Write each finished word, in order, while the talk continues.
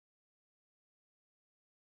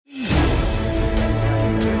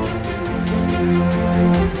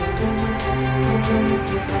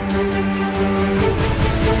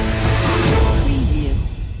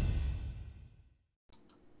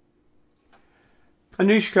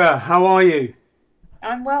Anoushka, how are you?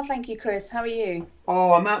 I'm well, thank you, Chris. How are you?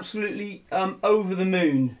 Oh, I'm absolutely over the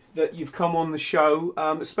moon that you've come on the show,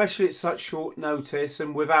 especially at such short notice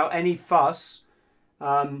and without any fuss.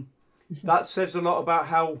 Um, that says a lot about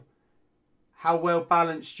how well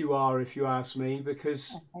balanced you are, if you ask me,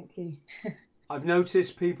 because Oh, thank you. I've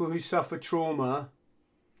noticed people who suffer trauma,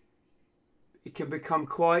 it can become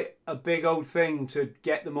quite a big old thing to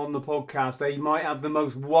get them on the podcast. They might have the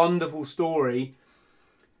most wonderful story,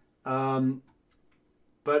 um,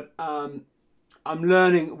 but I'm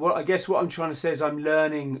learning. Well, I guess what I'm trying to say is I'm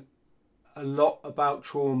learning a lot about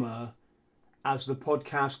trauma as the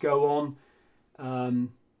podcasts go on.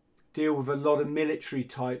 Um, Deal with a lot of military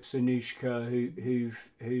types, Anoushka,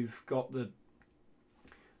 who've got the.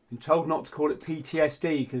 I'm told not to call it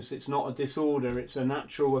PTSD because it's not a disorder; it's a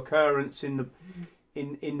natural occurrence in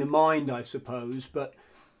the mind, I suppose. But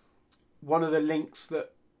one of the links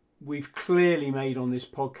that we've clearly made on this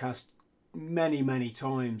podcast many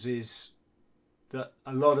times is that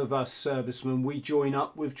a lot of us servicemen, we join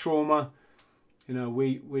up with trauma. You know,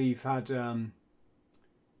 we've had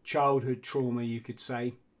childhood trauma, you could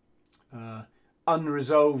say,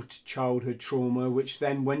 unresolved childhood trauma, which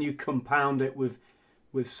then when you compound it with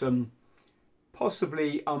some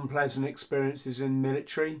possibly unpleasant experiences in the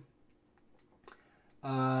military,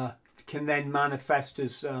 can then manifest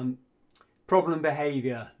as problem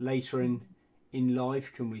behaviour later in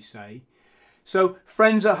life, can we say. So,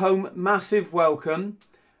 friends at home, massive welcome.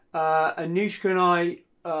 Anoushka and I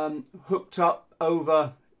hooked up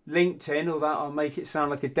over LinkedIn, although I'll make it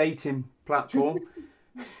sound like a dating platform.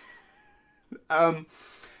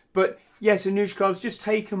 But yes, Anoushka, I was just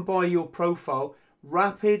taken by your profile.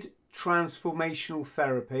 Rapid transformational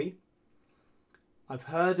therapy. I've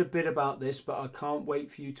heard a bit about this, but I can't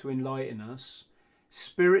wait for you to enlighten us.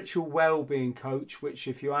 Spiritual well-being coach, which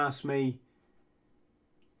if you ask me,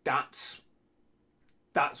 that's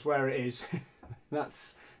where it is.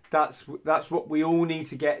 that's what we all need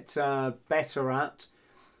to get better at,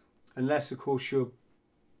 unless of course you're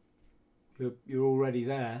already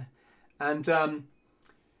there. And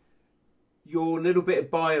your little bit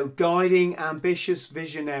of bio: guiding ambitious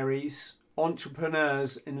visionaries,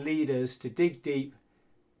 entrepreneurs and leaders to dig deep,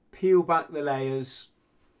 peel back the layers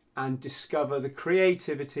and discover the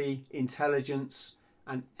creativity, intelligence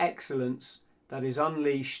and excellence that is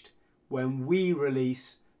unleashed when we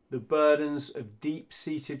release the burdens of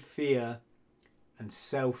deep-seated fear and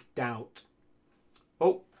self-doubt.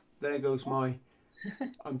 Oh, there goes my...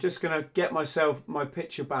 I'm just going to get my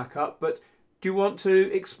picture back up, but do you want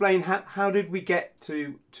to explain how did we get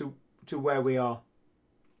to where we are?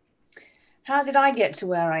 How did I get to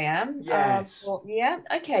where I am? Yes. Yeah,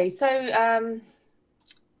 okay. So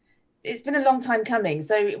it's been a long time coming.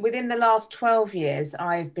 So within the last 12 years,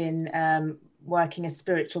 I've been working a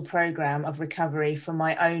spiritual program of recovery from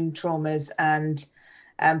my own traumas and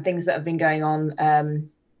things that have been going on,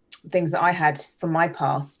 things that I had from my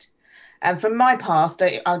past. And from my past,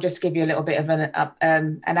 I'll just give you a little bit of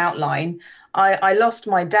an outline. I lost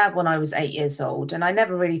my dad when I was 8 years old, and I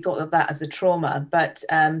never really thought of that as a trauma. But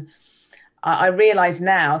I realize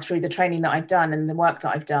now through the training that I've done and the work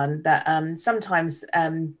that I've done that sometimes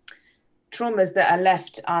traumas that are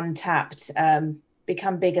left untapped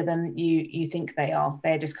become bigger than you think they are.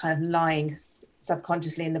 They're just kind of lying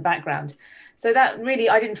subconsciously in the background. So that really,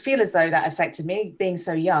 I didn't feel as though that affected me being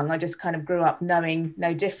so young. I just kind of grew up knowing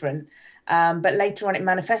no different. But later on, it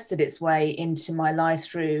manifested its way into my life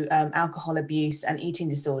through alcohol abuse and eating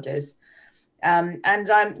disorders. I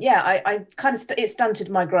kind of, it stunted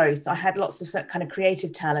my growth. I had lots of kind of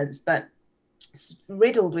creative talents, but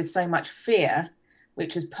riddled with so much fear,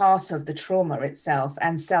 which was part of the trauma itself,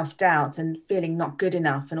 and self-doubt and feeling not good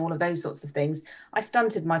enough and all of those sorts of things. I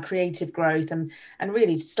stunted my creative growth and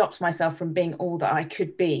really stopped myself from being all that I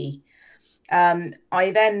could be.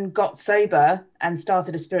 I then got sober and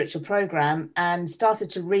started a spiritual program and started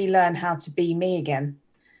to relearn how to be me again.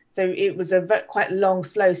 So it was a quite long,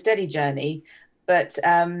 slow, steady journey. But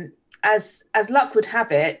as luck would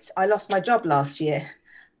have it, I lost my job last year.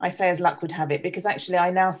 I say as luck would have it because actually I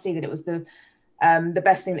now see that it was the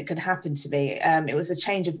best thing that could happen to me. It was a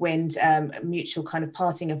change of wind, a mutual kind of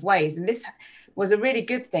parting of ways. And this was a really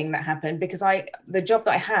good thing that happened because the job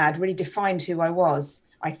that I had really defined who I was,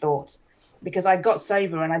 I thought, because I got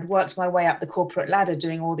sober and I'd worked my way up the corporate ladder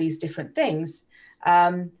doing all these different things,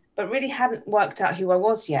 but really hadn't worked out who I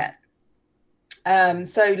was yet.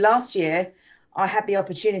 So last year, I had the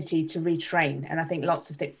opportunity to retrain, and I think lots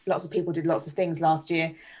of people did lots of things last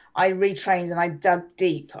year. I retrained and I dug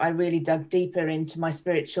deep. I really dug deeper into my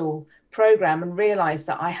spiritual program and realized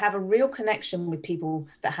that I have a real connection with people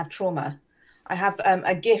that have trauma. I have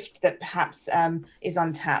a gift that perhaps is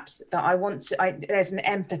untapped, that I want to, there's an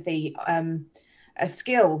empathy, a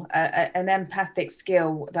skill, an empathic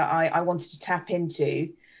skill that I wanted to tap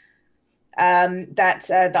into,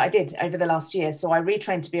 that I did over the last year. So I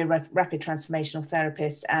retrained to be a rapid transformational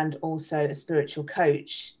therapist and also a spiritual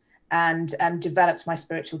coach, and developed my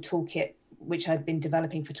spiritual toolkit, which I'd been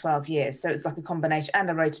developing for 12 years. So it's like a combination, and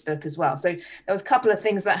I wrote a book as well. So there was a couple of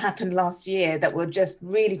things that happened last year that were just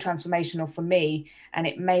really transformational for me. And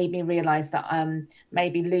it made me realize that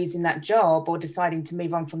maybe losing that job or deciding to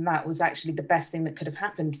move on from that was actually the best thing that could have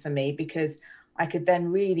happened for me, because I could then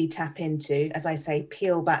really tap into, as I say,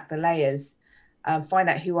 peel back the layers, find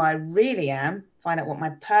out who I really am, find out what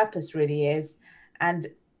my purpose really is, and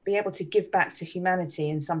be able to give back to humanity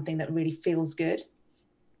in something that really feels good.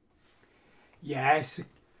 Yes, a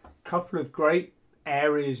couple of great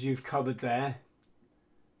areas you've covered there.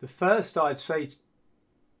 The first, I'd say,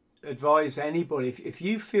 advise anybody, if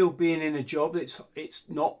you feel being in a job it's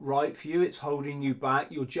not right for you, it's holding you back,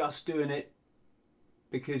 you're just doing it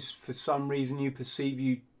because for some reason you perceive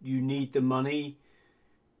you need the money,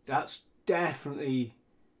 that's definitely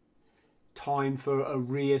time for a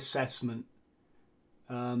reassessment.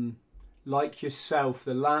 Like yourself,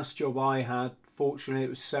 the last job I had, fortunately it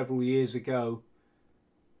was several years ago,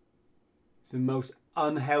 the most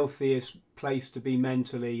unhealthiest place to be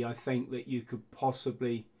mentally, I think, that you could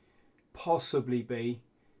possibly be.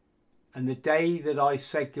 And the day that I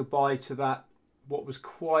said goodbye to that, what was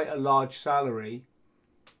quite a large salary,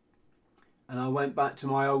 and I went back to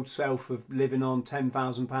my old self of living on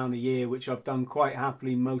 £10,000 a year, which I've done quite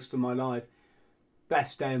happily most of my life.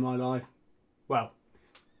 Best day of my life. Well,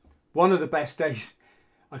 one of the best days.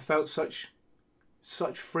 I felt such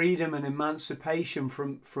freedom and emancipation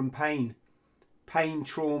from pain,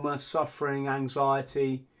 trauma, suffering,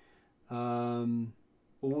 anxiety, all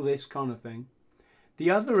this kind of thing.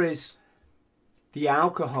 The other is the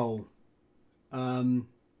alcohol. As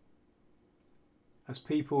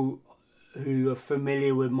people who are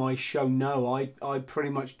familiar with my show know, I pretty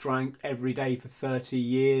much drank every day for 30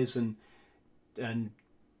 years and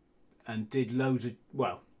did loads of,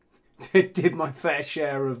 well, did my fair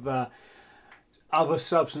share of other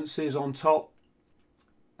substances on top.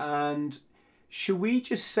 And should we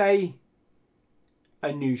just say,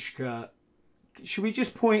 Anoushka, should we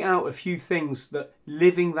just point out a few things that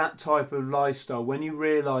living that type of lifestyle, when you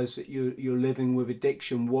realise that you're living with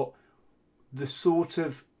addiction, what the sort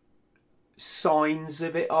of signs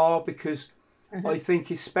of it are? Because I think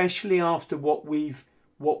especially after what we've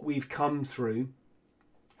come through,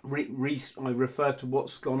 I refer to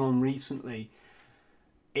what's gone on recently,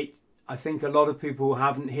 I think a lot of people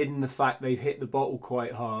haven't hidden the fact they've hit the bottle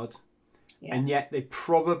quite hard, and yet they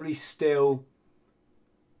probably still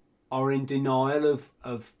are in denial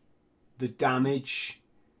of the damage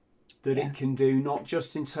that it can do, not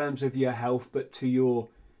just in terms of your health, but to your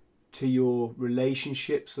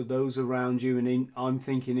relationships or those around you, and I'm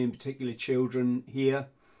thinking in particular children here,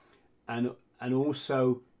 and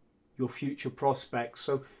also your future prospects.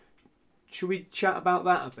 So should we chat about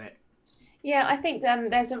that a bit? Yeah, I think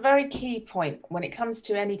there's a very key point when it comes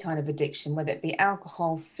to any kind of addiction, whether it be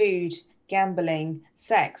alcohol, food, gambling,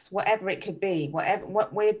 sex, whatever it could be.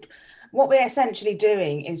 What we're essentially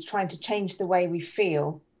doing is trying to change the way we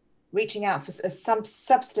feel, reaching out for some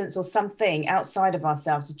substance or something outside of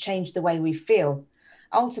ourselves to change the way we feel.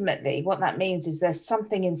 Ultimately, what that means is there's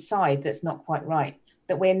something inside that's not quite right,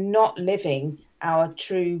 that we're not living our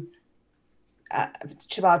true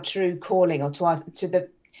calling, or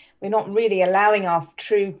we're not really allowing our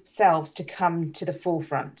true selves to come to the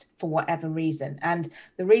forefront for whatever reason. And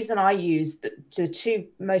the reason I use the two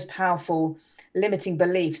most powerful limiting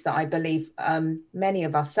beliefs that I believe many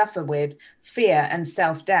of us suffer with, fear and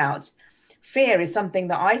self-doubt. Fear is something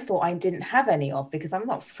that I thought I didn't have any of, because I'm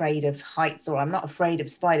not afraid of heights, or I'm not afraid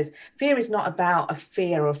of spiders. Fear is not about a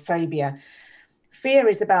fear or phobia. Fear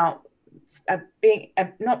is about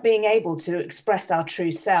not being able to express our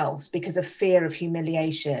true selves because of fear of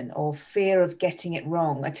humiliation, or fear of getting it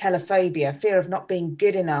wrong, a telephobia, fear of not being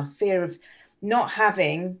good enough, fear of not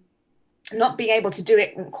being able to do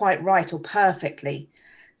it quite right or perfectly.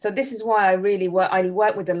 So this is why I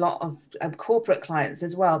work with a lot of corporate clients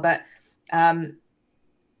as well, that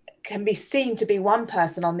can be seen to be one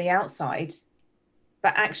person on the outside,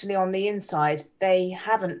 but actually on the inside, they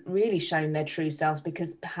haven't really shown their true selves,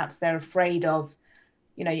 because perhaps they're afraid of,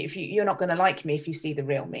 if you're not going to like me if you see the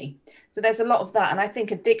real me. So there's a lot of that. And I think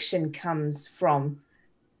addiction comes from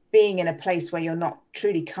being in a place where you're not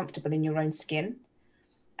truly comfortable in your own skin.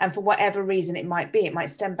 And for whatever reason it might be, it might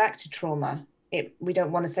stem back to trauma. We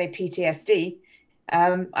don't want to say PTSD,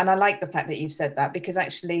 And I like the fact that you've said that, because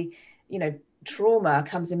actually, you know, trauma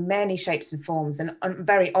comes in many shapes and forms, and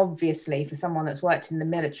very obviously for someone that's worked in the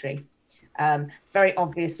military, very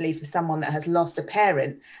obviously for someone that has lost a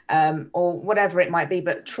parent, or whatever it might be.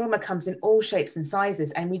 But trauma comes in all shapes and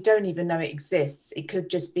sizes, and we don't even know it exists. It could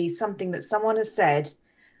just be something that someone has said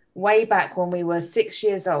way back when we were 6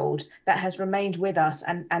 years old that has remained with us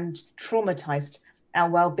and traumatized our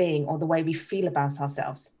well-being or the way we feel about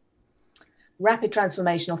ourselves. Rapid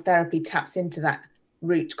transformational therapy taps into that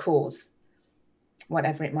root cause,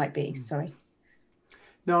 whatever it might be. Sorry.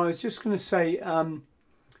 No, I was just going to say,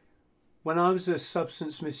 when I was a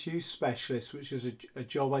substance misuse specialist, which was a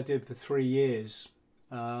job I did for 3 years,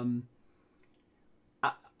 a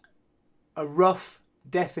rough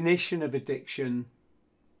definition of addiction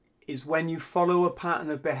is when you follow a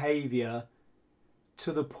pattern of behaviour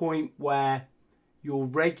to the point where your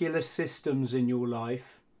regular systems in your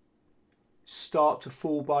life start to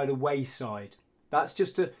fall by the wayside. That's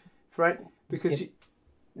just because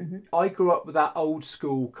I grew up with that old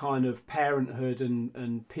school kind of parenthood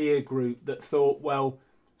and peer group that thought, well,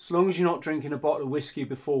 as long as you're not drinking a bottle of whiskey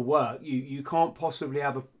before work, you can't possibly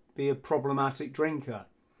be a problematic drinker.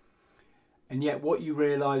 And yet what you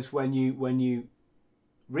realise when you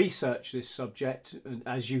research this subject, and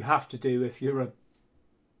as you have to do if you're a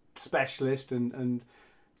specialist, and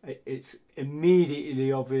it's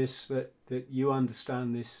immediately obvious that you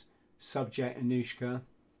understand this subject, Anoushka,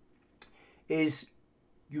 is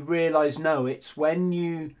you realise, no, it's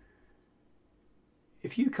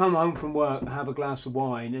if you come home from work and have a glass of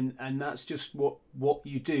wine, and that's just what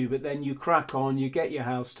you do, but then you crack on, you get your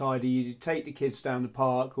house tidy, you take the kids down the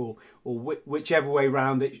park, or whichever way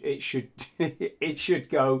round it should it should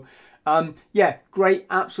go. Yeah, great,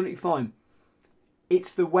 absolutely fine.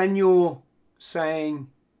 It's when you're saying,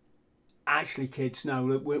 actually, kids, no,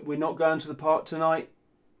 look, we're not going to the park tonight.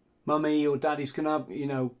 Mummy or daddy's gonna have,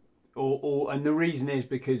 and the reason is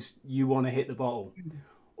because you want to hit the bottle.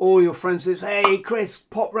 Or your friend says, hey, Chris,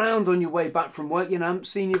 pop round on your way back from work, I haven't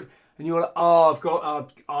seen you. And you're like, oh,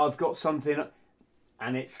 I've got something.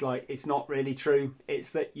 And it's like, it's not really true.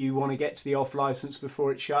 It's that you want to get to the off licence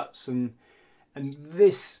before it shuts. And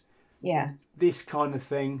this kind of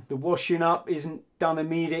thing, the washing up isn't done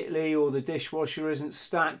immediately, or the dishwasher isn't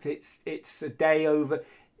stacked. It's a day over.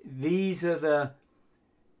 These are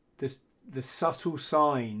the subtle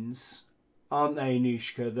signs, aren't they,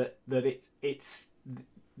 Anoushka, that it's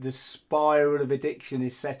the spiral of addiction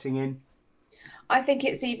is setting in? I think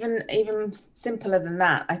it's even simpler than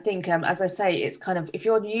that. I think, as I say, it's kind of, if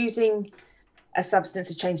you're using a substance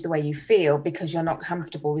to change the way you feel because you're not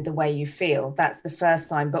comfortable with the way you feel, that's the first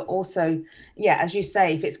sign. But also, yeah, as you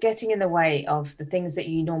say, if it's getting in the way of the things that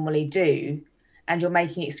you normally do, and you're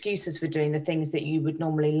making excuses for doing the things that you would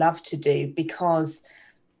normally love to do because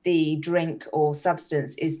the drink or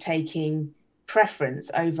substance is taking preference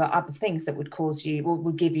over other things that would cause you, or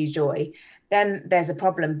would give you joy, then there's a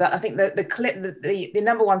problem. But I think the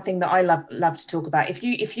number one thing that I love to talk about, if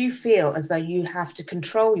you feel as though you have to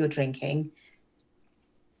control your drinking,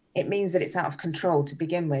 it means that it's out of control to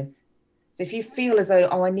begin with. So if you feel as though,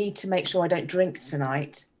 oh, I need to make sure I don't drink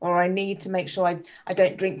tonight, or I need to make sure I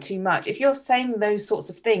don't drink too much, if you're saying those sorts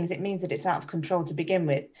of things, it means that it's out of control to begin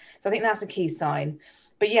with. So I think that's a key sign.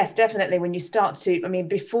 But yes, definitely when you start to,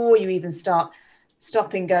 before you even start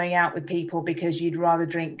stopping going out with people because you'd rather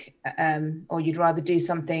drink, or you'd rather do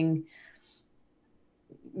something,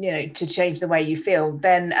 to change the way you feel,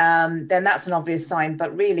 then that's an obvious sign.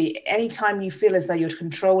 But really, anytime you feel as though you're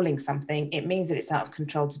controlling something, it means that it's out of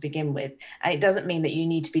control to begin with. And it doesn't mean that you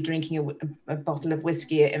need to be drinking a bottle of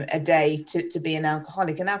whiskey a day to be an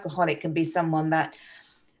alcoholic. An alcoholic can be someone that,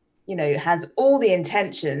 has all the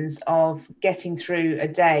intentions of getting through a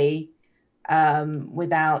day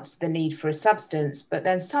without the need for a substance, but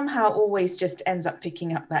then somehow always just ends up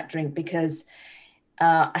picking up that drink because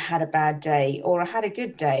I had a bad day, or I had a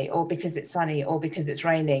good day, or because it's sunny, or because it's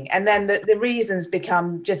raining. And then the reasons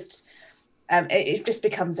become just, it just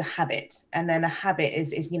becomes a habit. And then a habit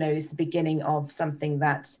is the beginning of something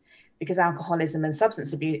that, because alcoholism and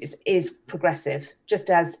substance abuse is progressive, just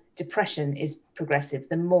as depression is progressive.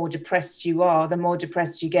 The more depressed you are, the more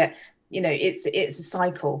depressed you get. It's a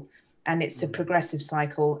cycle, and it's a progressive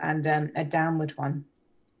cycle, and a downward one.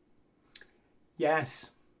 Yes.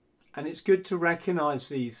 And it's good to recognise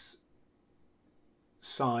these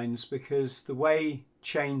signs, because the way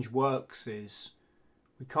change works is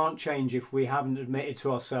we can't change if we haven't admitted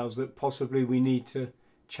to ourselves that possibly we need to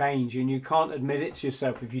change. And you can't admit it to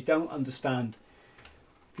yourself if you don't understand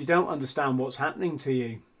what's happening to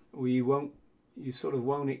you, or you sort of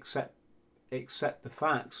won't accept the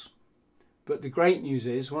facts. But the great news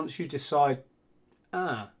is once you decide,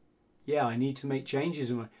 yeah, I need to make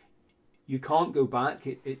changes, you can't go back.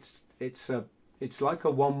 It's like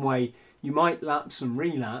a one-way. You might lapse and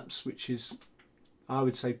relapse, which is, I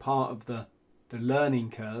would say, part of the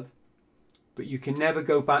learning curve, but you can never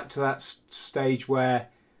go back to that stage where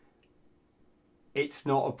it's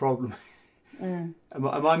not a problem. Am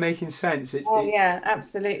I making sense? Yeah,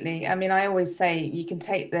 absolutely. I mean, I always say you can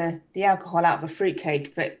take the alcohol out of a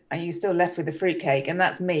fruitcake, but you're still left with the fruitcake. And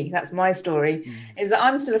that's me. That's my story, is that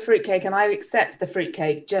I'm still a fruitcake and I accept the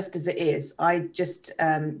fruitcake just as it is. I just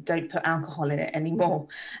don't put alcohol in it anymore.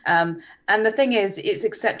 And the thing is, it's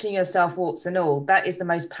accepting yourself, warts and all. That is the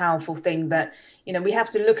most powerful thing, that, you know, we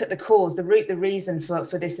have to look at the cause, the root, the reason for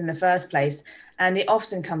this in the first place. And it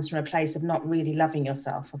often comes from a place of not really loving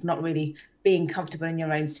yourself, of not really being comfortable in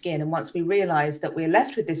your own skin. And once we realize that we're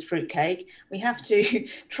left with this fruitcake, we have to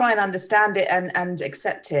try and understand it and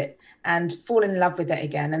accept it and fall in love with it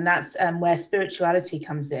again. And that's where spirituality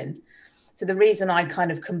comes in. So the reason I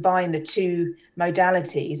kind of combine the two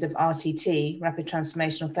modalities of RTT, rapid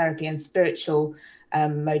transformational therapy, and spiritual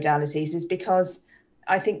modalities is because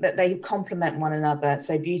I think that they complement one another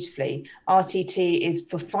so beautifully. RTT is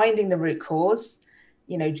for finding the root cause,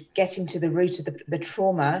 you know, getting to the root of the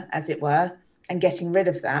trauma, as it were, and getting rid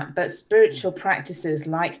of that. But spiritual practices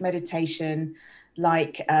like meditation,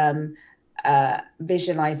 like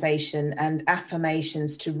visualization and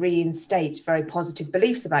affirmations to reinstate very positive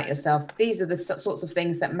beliefs about yourself, these are the sorts of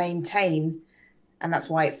things that maintain, and that's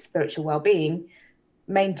why it's spiritual well-being,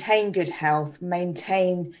 maintain good health,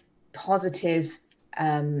 maintain positive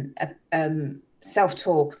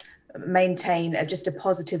self-talk, maintain just a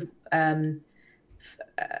positive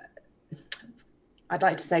I'd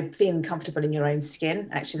like to say feeling comfortable in your own skin.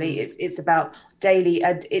 Actually, it's about daily.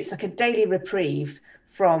 It's like a daily reprieve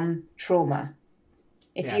from trauma.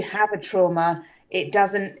 If you have a trauma, it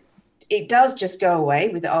does just go away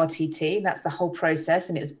with the RTT. That's the whole process,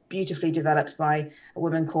 and it's beautifully developed by a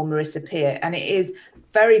woman called Marissa Peer, and it is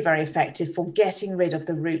very, very effective for getting rid of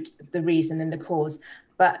the root, the reason, and the cause.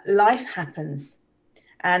 But life happens.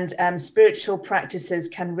 And spiritual practices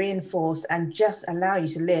can reinforce and just allow you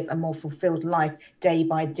to live a more fulfilled life day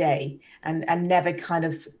by day, and never kind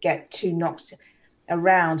of get too knocked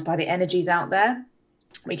around by the energies out there.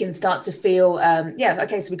 We can start to feel,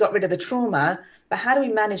 okay, so we got rid of the trauma, but how do we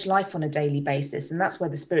manage life on a daily basis? And that's where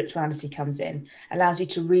the spirituality comes in, allows you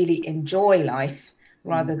to really enjoy life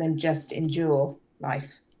rather than just endure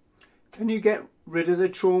life. Can you get rid of the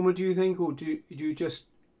trauma, do you think, or do you just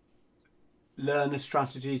learn a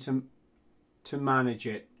strategy to manage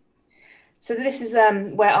it? So this is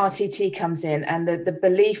where RTT comes in, and the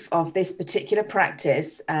belief of this particular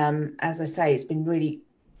practice, as I say, it's been really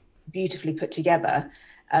beautifully put together.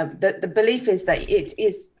 The belief is that it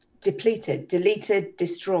is depleted, deleted,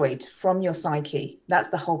 destroyed from your psyche. That's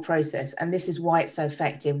the whole process, and this is why it's so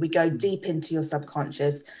effective. We go deep into your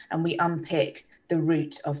subconscious and we unpick the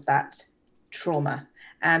root of that trauma,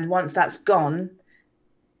 and once that's gone,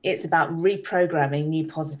 it's about reprogramming new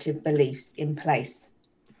positive beliefs in place.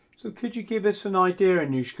 So could you give us an idea,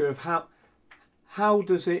 Anoushka, of how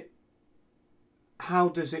does it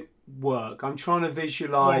work? I'm trying to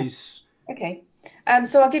visualize. Yeah. Okay.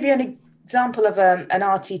 So I'll give you an example of an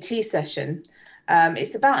RTT session.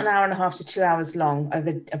 It's about an hour and a half to 2 hours long of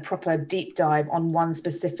a proper deep dive on one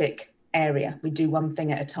specific area. We do one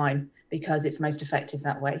thing at a time because it's most effective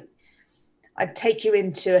that way. I'd take you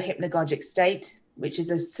into a hypnagogic state, which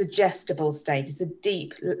is a suggestible state. It's a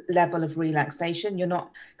deep level of relaxation. You're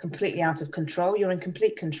not completely out of control. You're in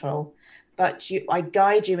complete control. But I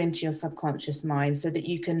guide you into your subconscious mind so that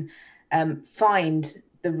you can find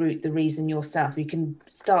the root, the reason yourself. You can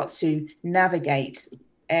start to navigate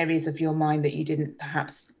areas of your mind that you didn't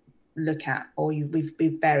perhaps look at, or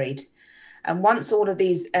we've buried. And once all of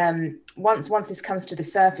these, once this comes to the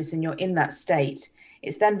surface and you're in that state,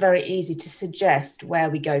 it's then very easy to suggest where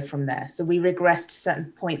we go from there. So we regress to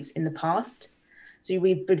certain points in the past. So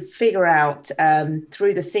we would figure out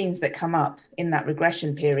through the scenes that come up in that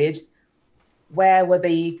regression period, where were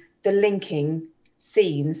the linking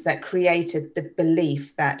scenes that created the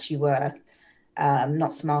belief that you were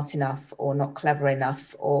not smart enough, or not clever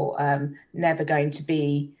enough, or never going to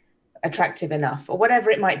be attractive enough, or whatever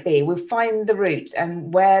it might be. We'll find the root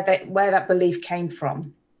and where that belief came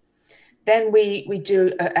from. Then we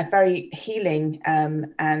do a very healing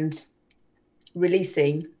and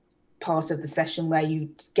releasing part of the session where you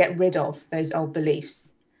get rid of those old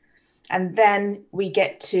beliefs. And then we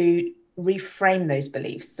get to reframe those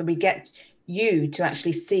beliefs. So we get you to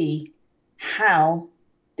actually see how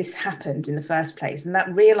this happened in the first place. And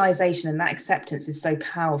that realization and that acceptance is so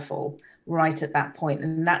powerful right at that point.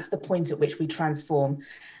 And that's the point at which we transform.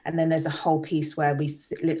 And then there's a whole piece where we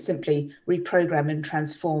simply reprogram and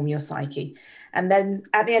transform your psyche. And then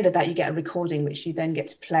at the end of that, you get a recording, which you then get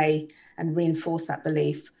to play and reinforce that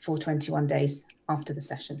belief for 21 days after the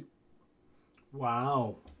session.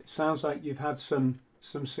 Wow. It sounds like you've had some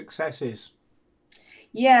successes.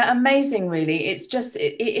 Yeah, amazing, really. It's just,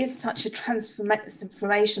 it is such a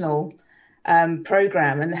transformational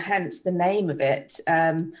program, and hence the name of it,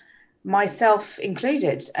 myself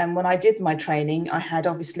included. And when I did my training, I had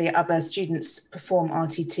obviously other students perform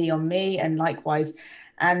RTT on me, and likewise.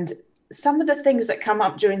 And some of the things that come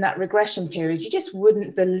up during that regression period, you just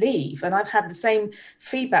wouldn't believe. And I've had the same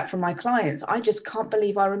feedback from my clients. I just can't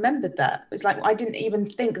believe I remembered that. It's like, I didn't even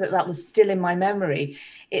think that that was still in my memory.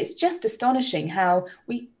 It's just astonishing how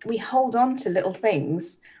we hold on to little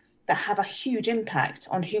things that have a huge impact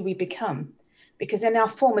on who we become. Because in our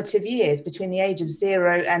formative years, between the age of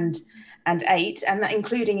 0 and 8, and that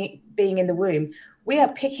including being in the womb, we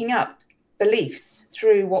are picking up beliefs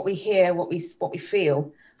through what we hear, what we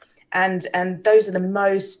feel. And those are the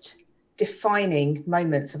most defining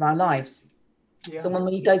moments of our lives. Yeah. So when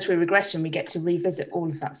we go through regression, we get to revisit all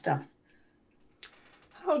of that stuff.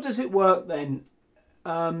 How does it work then?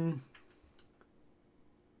 I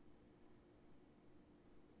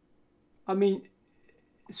mean,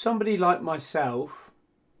 somebody like myself,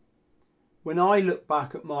 when I look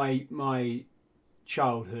back at my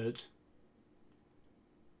childhood,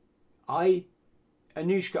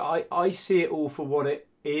 Anoushka, I see it all for what it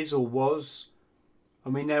is or was. I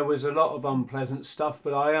mean, there was a lot of unpleasant stuff,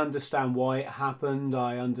 but I understand why it happened.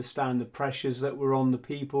 I understand the pressures that were on the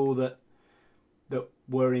people that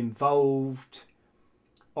were involved.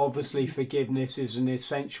 Obviously, forgiveness is an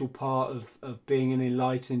essential part of being an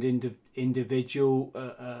enlightened individual,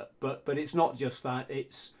 but it's not just that.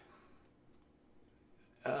 It's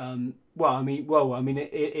it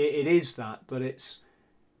is that, but it's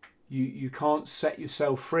you can't set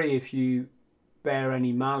yourself free if you bear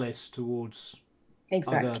any malice towards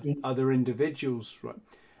other individuals, right?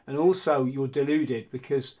 And also you're deluded,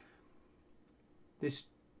 because this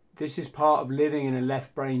is part of living in a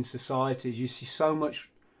left brain society. You see so much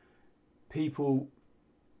people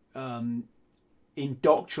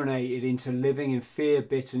indoctrinated into living in fear,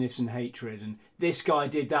 bitterness and hatred, and this guy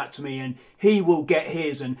did that to me and he will get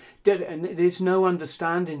his, and there's no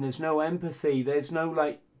understanding, there's no empathy, there's no,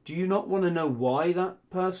 like, do you not want to know why that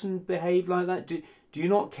person behaved like that? Do you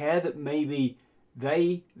not care that maybe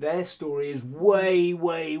their story is way,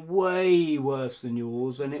 way, way worse than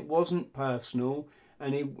yours, and it wasn't personal,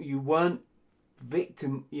 and you weren't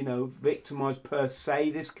victimized per se.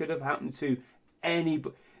 This could have happened to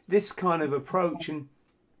anybody. This kind of approach, and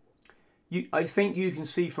I think you can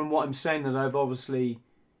see from what I'm saying that I've obviously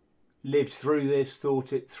lived through this,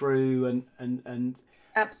 thought it through, and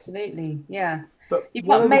absolutely, yeah. But you've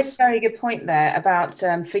made a very good point there about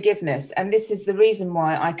forgiveness, and this is the reason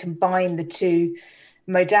why I combine the two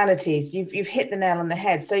modalities. You've hit the nail on the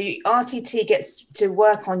head. So RTT gets to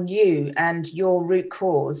work on you and your root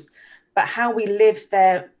cause, but how we live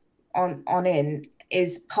there on in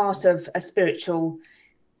is part of a spiritual,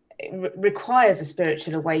 requires a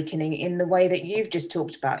spiritual awakening in the way that you've just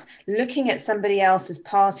talked about. Looking at somebody else's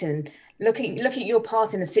part in, looking at your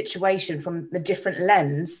part in a situation from the different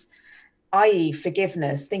lens, i.e.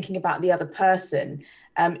 forgiveness, thinking about the other person,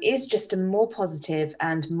 is just a more positive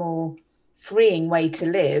and more freeing way to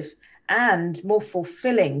live, and more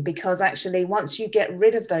fulfilling, because actually once you get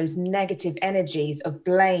rid of those negative energies of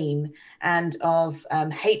blame and of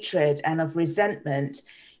hatred and of resentment,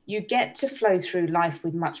 you get to flow through life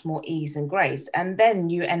with much more ease and grace, and then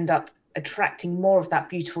you end up attracting more of that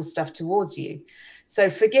beautiful stuff towards you. So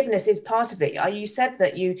forgiveness is part of it. You said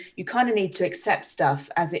that you kind of need to accept stuff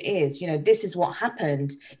as it is. This is what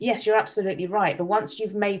happened. Yes, you're absolutely right. But once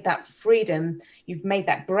you've made that freedom, you've made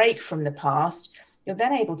that break from the past, you're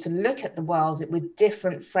then able to look at the world with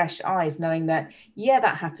different, fresh eyes, knowing that, yeah,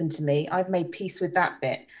 that happened to me. I've made peace with that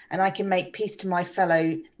bit. And I can make peace to my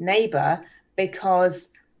fellow neighbor,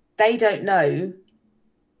 because they don't know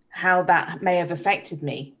how that may have affected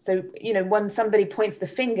me. So, when somebody points the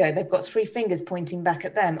finger, they've got 3 fingers pointing back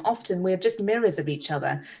at them. Often we're just mirrors of each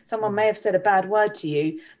other. Someone may have said a bad word to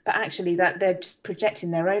you, but actually that they're just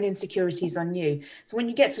projecting their own insecurities on you. So when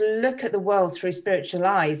you get to look at the world through spiritual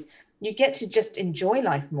eyes, you get to just enjoy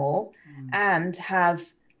life more and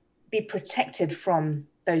be protected from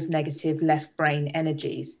those negative left brain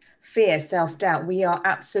energies. Fear, self-doubt, we are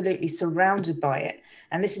absolutely surrounded by it.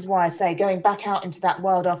 And this is why I say going back out into that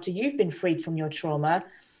world after you've been freed from your trauma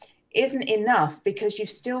isn't enough, because you're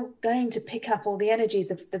still going to pick up all the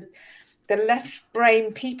energies of the the left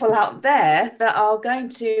brain people out there that are going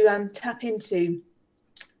to tap into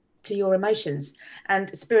your emotions. And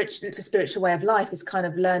spiritual way of life is kind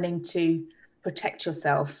of learning to protect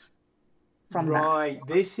yourself from that. Right.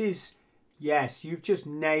 This is, yes, you've just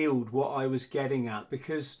nailed what I was getting at,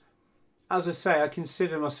 because as I say, I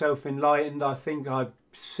consider myself enlightened. I think I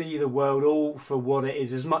see the world all for what it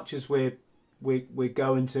is, as much as we're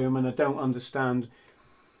going to them, and I don't understand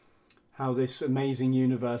how this amazing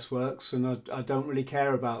universe works, and I don't really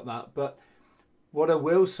care about that. But what I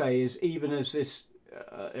will say is, even as this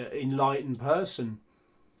enlightened person,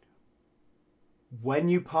 when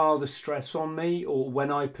you pile the stress on me, or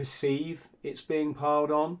when I perceive it's being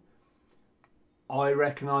piled on, I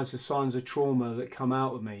recognise the signs of trauma that come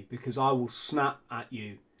out of me, because I will snap at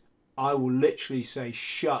you. I will literally say,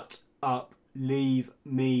 shut up, leave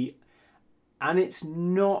me. And it's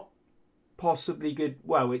not possibly good.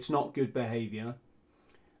 Well, it's not good behaviour.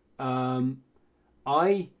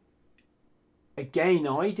 I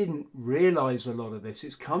didn't realise a lot of this.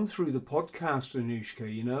 It's come through the podcast,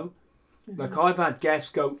 Anoushka, you know. Mm-hmm. Like, I've had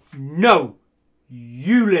guests go, no,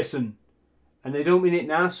 you listen. And they don't mean it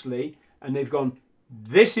nastily. And they've gone,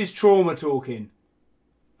 this is trauma talking.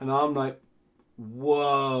 And I'm like,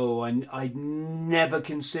 whoa, and I'd never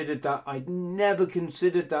considered that. I'd never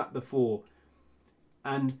considered that before.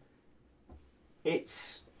 And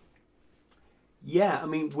it's, yeah, I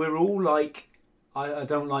mean, we're all like, I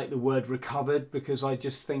don't like the word recovered, because I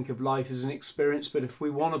just think of life as an experience. But if we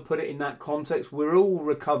want to put it in that context, we're all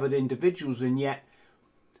recovered individuals. And yet,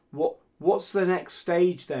 what's the next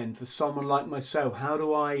stage then for someone like myself? How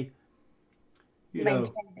do I, you know,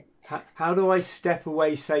 how do I step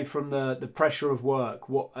away, say, from the pressure of work?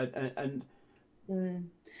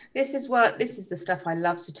 This is the stuff I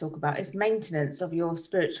love to talk about. It's maintenance of your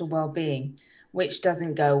spiritual well-being, which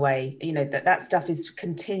doesn't go away. You know, that stuff is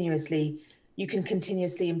continuously, you can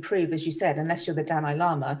continuously improve, as you said, unless you're the Dalai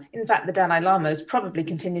Lama. In fact, the Dalai Lama is probably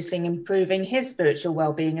continuously improving his spiritual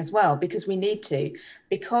well-being as well, because we need to,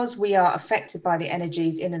 because we are affected by the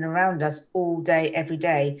energies in and around us all day, every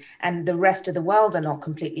day, and the rest of the world are not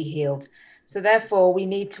completely healed. So therefore, we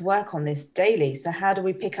need to work on this daily. So how do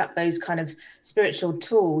we pick up those kind of spiritual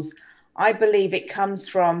tools? I believe it comes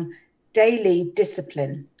from daily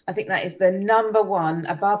discipline. I think that is the number one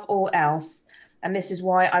above all else. And this is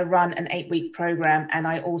why I run an 8-week program. And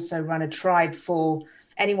I also run a tribe for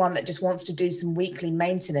anyone that just wants to do some weekly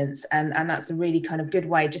maintenance. And that's a really kind of good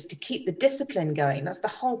way just to keep the discipline going. That's the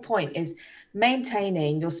whole point, is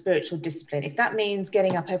maintaining your spiritual discipline. If that means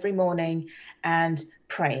getting up every morning and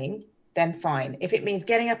praying, then fine. If it means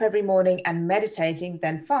getting up every morning and meditating,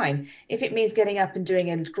 then fine. If it means getting up and doing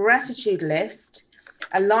a gratitude list,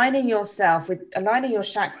 aligning your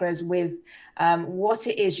chakras with what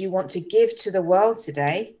it is you want to give to the world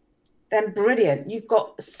today, then brilliant. You've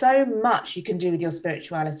got so much you can do with your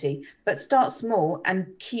spirituality, but start small and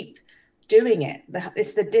keep doing it.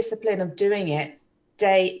 It's the discipline of doing it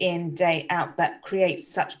day in, day out that creates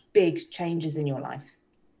such big changes in your life.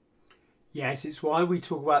 Yes, it's why we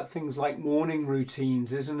talk about things like morning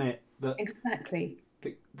routines, isn't it? Exactly.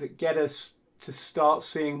 That get us to start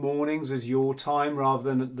seeing mornings as your time rather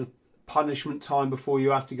than the punishment time before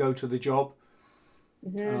you have to go to the job.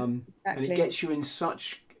 Mm-hmm. Exactly. And it gets you in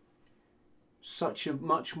such a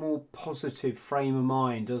much more positive frame of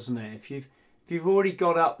mind, doesn't it? If you've already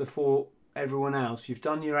got up before everyone else, you've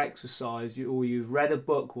done your exercise, or you've read a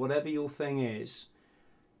book, whatever your thing is,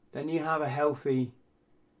 then you have a healthy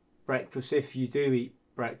breakfast. If you do eat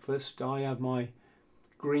breakfast, I have my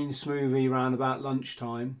green smoothie around about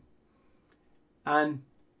lunchtime, and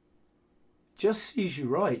just sees you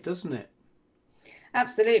right, doesn't it?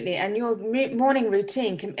 Absolutely. And your morning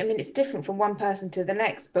routine it's different from one person to the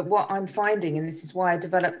next, but what I'm finding, and this is why I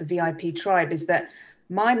developed the VIP tribe, is that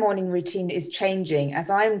my morning routine is changing. As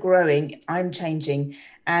I'm growing, I'm changing,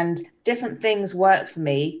 and different things work for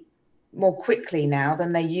me more quickly now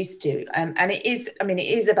than they used to. And it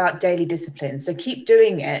is about daily discipline. So keep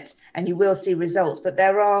doing it and you will see results. But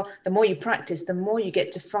the more you practice, the more you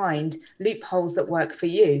get to find loopholes that work for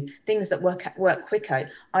you, things that work quicker.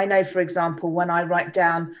 I know, for example, when I write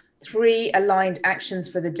down 3 aligned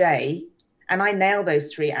actions for the day, and I nail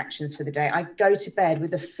those 3 actions for the day, I go to bed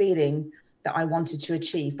with a feeling that I wanted to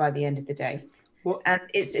achieve by the end of the day. What? And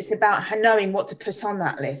it's about knowing what to put on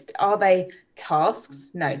that list. Are they tasks?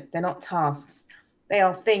 No, they're not tasks. They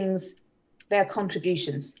are things, they are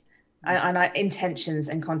contributions and intentions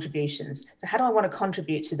and contributions. So how do I want to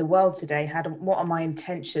contribute to the world today? What are my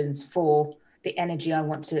intentions for the energy I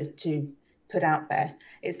want to put out there?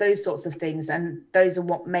 It's those sorts of things. And those are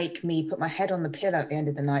what make me put my head on the pillow at the end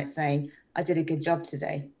of the night saying, I did a good job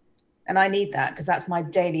today. And I need that because that's my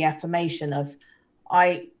daily affirmation of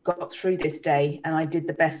I got through this day and I did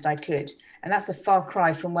the best I could. And that's a far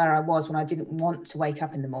cry from where I was when I didn't want to wake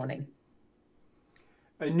up in the morning.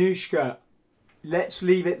 Anoushka, let's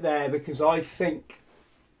leave it there, because I think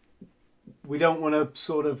we don't want to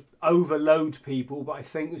sort of overload people, but I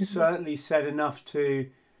think we've certainly said enough to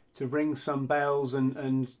ring some bells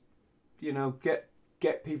and you know,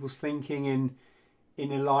 get people's thinking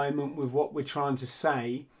in alignment with what we're trying to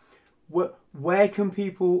say. Where can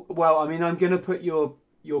people, well, I mean, I'm going to put your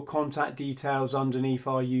contact details underneath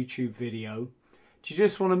our YouTube video. Do you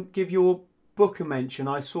just want to give your book a mention?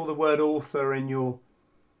 I saw the word author in your...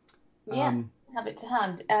 Yeah, have it to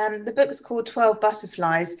hand. The book is called 12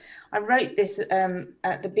 Butterflies. I wrote this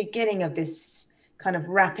at the beginning of this kind of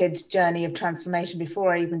rapid journey of transformation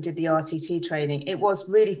before I even did the RCT training. It was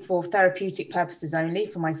really for therapeutic purposes only,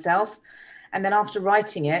 for myself. And then after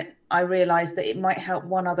writing it, I realized that it might help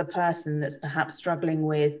one other person that's perhaps struggling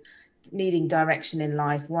with needing direction in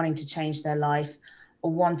life, wanting to change their life,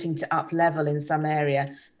 or wanting to up level in some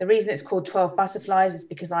area. The reason it's called 12 Butterflies is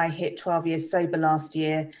because I hit 12 years sober last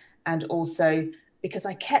year, and also because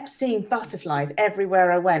I kept seeing butterflies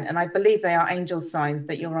everywhere I went. And I believe they are angel signs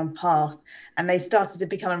that you're on path. And they started to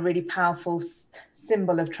become a really powerful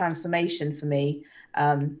symbol of transformation for me.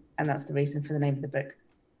 And that's the reason for the name of the book.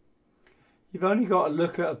 You've only got to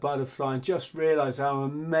look at a butterfly and just realise how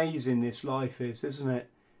amazing this life is, isn't it?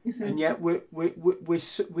 And yet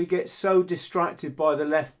we get so distracted by the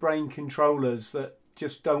left brain controllers that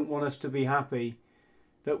just don't want us to be happy,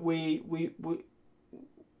 that we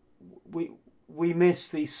miss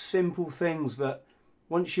these simple things. That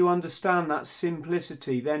once you understand that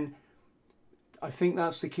simplicity, then I think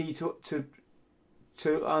that's the key to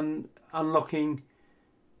unlocking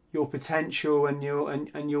your potential and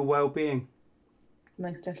your well-being.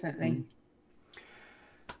 Most definitely.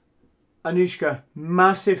 Anoushka,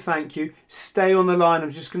 massive thank you. Stay on the line.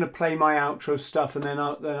 I'm just going to play my outro stuff, and then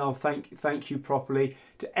I'll thank you properly.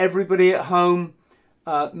 To everybody at home,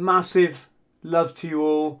 massive love to you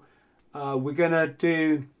all. We're going to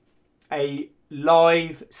do a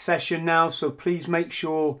live session now, so please make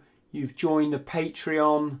sure you've joined the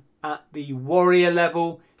Patreon at the warrior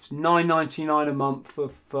level. It's $9.99 a month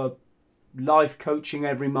for life coaching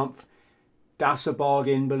every month. That's a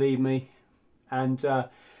bargain, believe me. And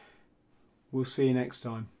we'll see you next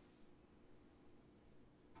time.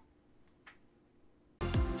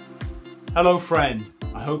 Hello friend,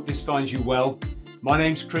 I hope this finds you well. My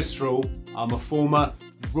name's Thrall. I'm a former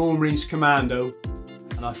Royal Marines Commando,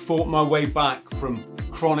 and I fought my way back from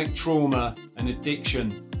chronic trauma and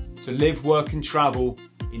addiction to live, work and travel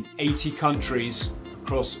in 80 countries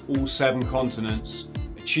across all 7 continents,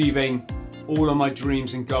 achieving all of my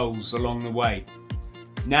dreams and goals along the way.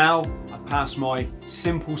 Now I pass my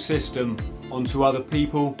simple system on to other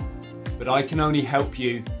people, but I can only help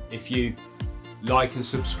you if you like and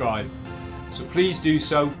subscribe. So please do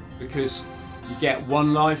so, because you get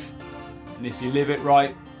one life, and if you live it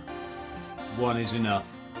right, one is enough.